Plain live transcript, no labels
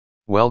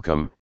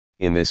Welcome,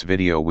 in this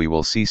video we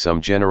will see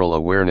some general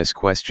awareness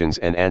questions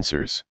and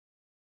answers.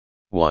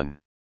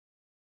 1.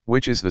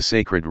 Which is the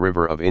sacred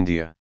river of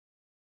India?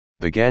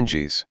 The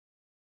Ganges.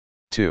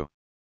 2.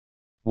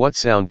 What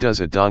sound does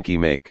a donkey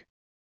make?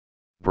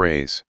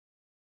 Brays.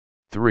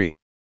 3.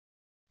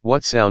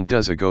 What sound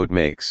does a goat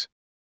makes?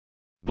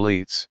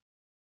 Bleats.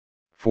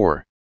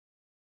 4.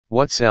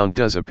 What sound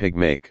does a pig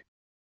make?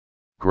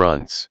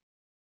 Grunts.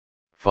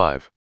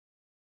 5.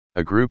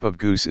 A group of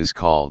goose is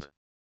called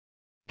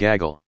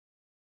gaggle.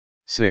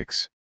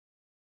 6.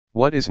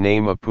 What is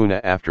name of Pune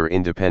after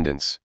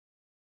independence?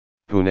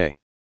 Pune.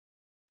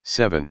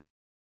 7.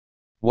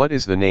 What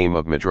is the name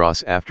of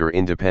Madras after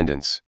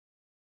independence?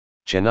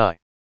 Chennai.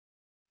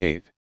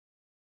 8.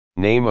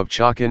 Name of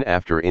Chakan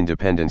after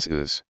independence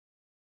is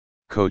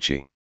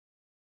Kochi.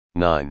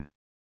 9.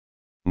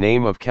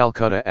 Name of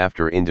Calcutta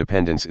after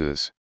independence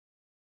is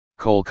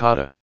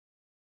Kolkata.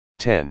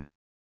 10.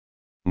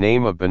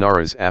 Name of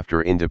Benares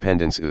after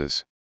independence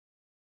is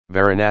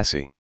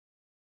Varanasi.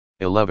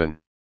 11.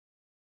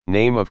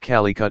 Name of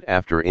Calicut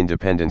after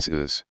independence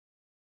is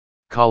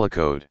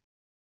Calicut.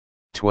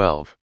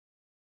 12.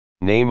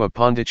 Name of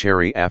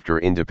Pondicherry after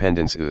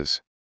independence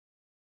is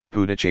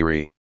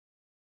Puducherry.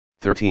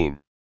 13.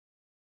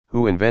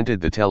 Who invented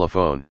the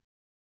telephone?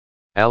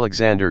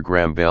 Alexander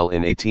Graham Bell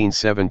in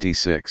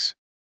 1876.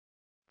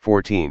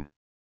 14.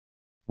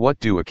 What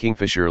do a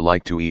kingfisher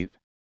like to eat?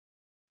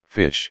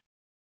 Fish.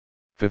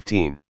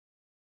 15.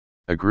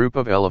 A group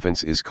of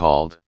elephants is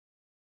called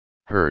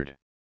herd.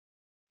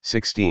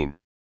 16.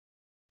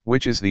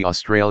 Which is the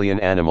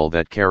Australian animal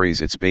that carries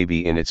its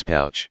baby in its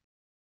pouch?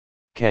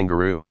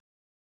 Kangaroo.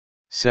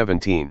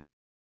 17.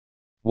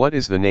 What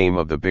is the name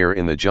of the bear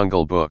in the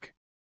Jungle Book?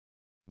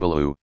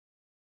 Baloo.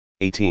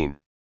 18.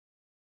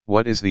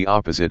 What is the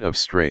opposite of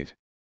straight?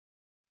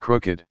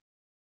 Crooked.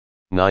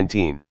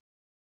 19.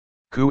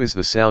 Coo is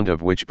the sound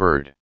of which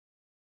bird?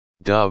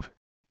 Dove,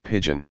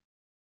 pigeon.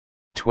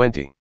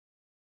 20.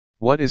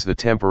 What is the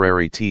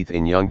temporary teeth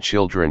in young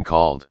children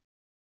called?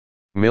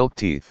 Milk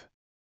teeth.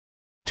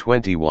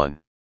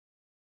 21.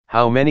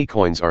 How many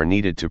coins are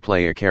needed to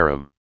play a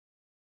carom?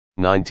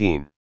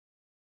 19.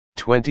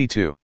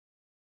 22.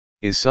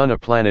 Is sun a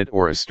planet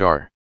or a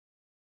star?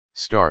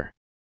 Star.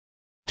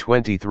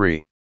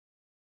 23.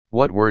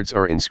 What words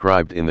are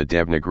inscribed in the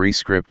Devanagari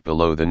script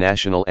below the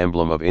national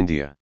emblem of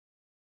India?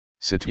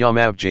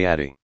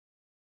 Satyamavjayati.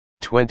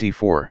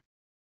 24.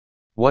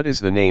 What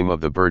is the name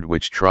of the bird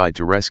which tried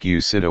to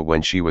rescue Sita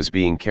when she was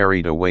being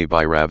carried away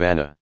by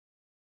Ravana?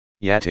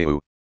 Yatu.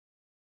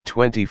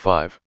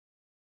 25.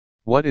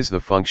 What is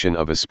the function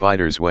of a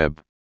spider's web?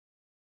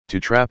 To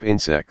trap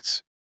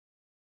insects.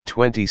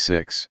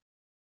 26.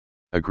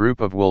 A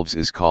group of wolves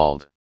is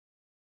called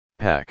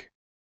pack.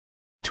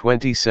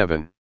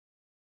 27.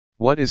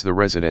 What is the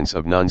residence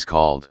of nuns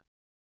called?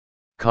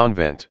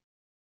 Convent.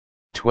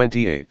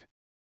 28.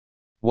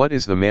 What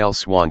is the male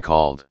swan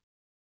called?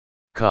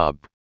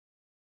 Cob.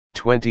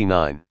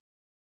 29.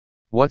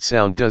 What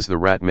sound does the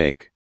rat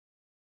make?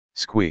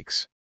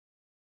 Squeaks.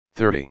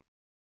 30.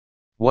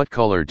 What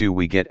color do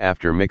we get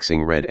after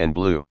mixing red and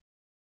blue?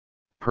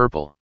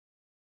 Purple.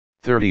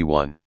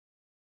 31.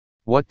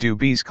 What do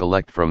bees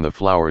collect from the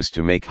flowers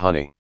to make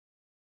honey?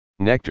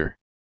 Nectar.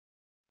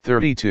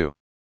 32.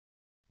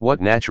 What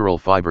natural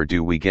fiber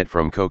do we get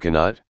from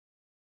coconut?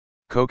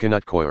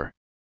 Coconut coir.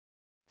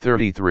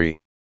 33.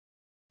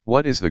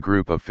 What is the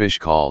group of fish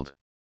called?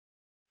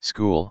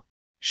 School,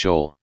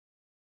 shoal.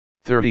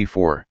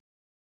 34.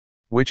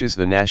 Which is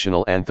the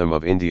national anthem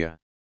of India?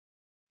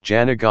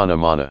 Jana Gana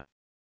Mana.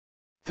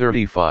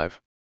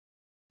 35.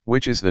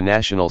 Which is the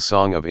national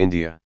song of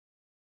India?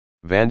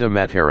 Vande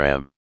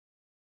Mataram.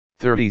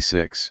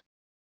 36.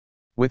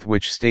 With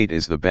which state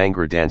is the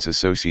Bhangra dance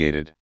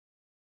associated?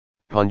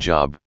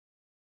 Punjab.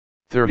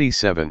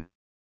 37.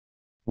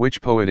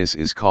 Which poetess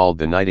is called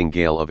the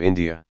Nightingale of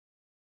India?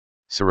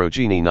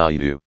 Sarojini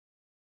Naidu.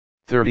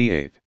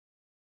 38.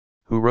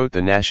 Who wrote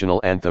the national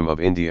anthem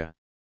of India?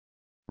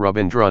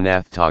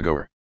 Rabindranath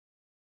Tagore.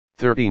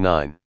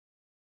 39.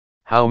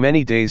 How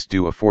many days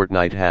do a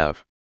fortnight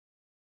have?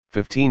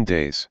 15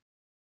 days.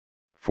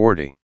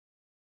 40.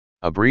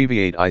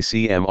 Abbreviate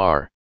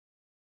ICMR.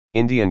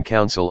 Indian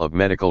Council of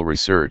Medical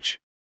Research.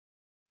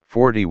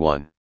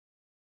 41.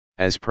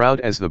 As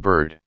proud as the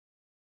bird.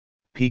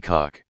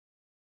 Peacock.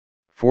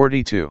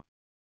 42.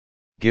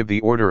 Give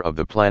the order of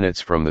the planets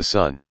from the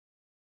Sun.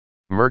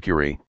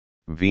 Mercury,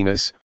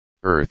 Venus,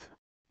 Earth,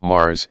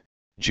 Mars,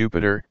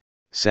 Jupiter,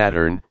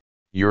 Saturn,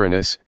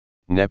 Uranus,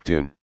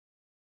 Neptune.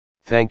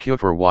 Thank you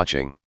for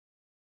watching.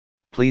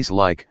 Please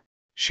like,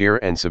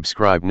 share and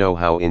subscribe Know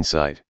How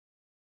Insight.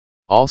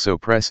 Also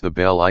press the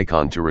bell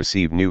icon to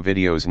receive new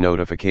videos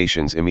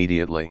notifications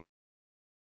immediately.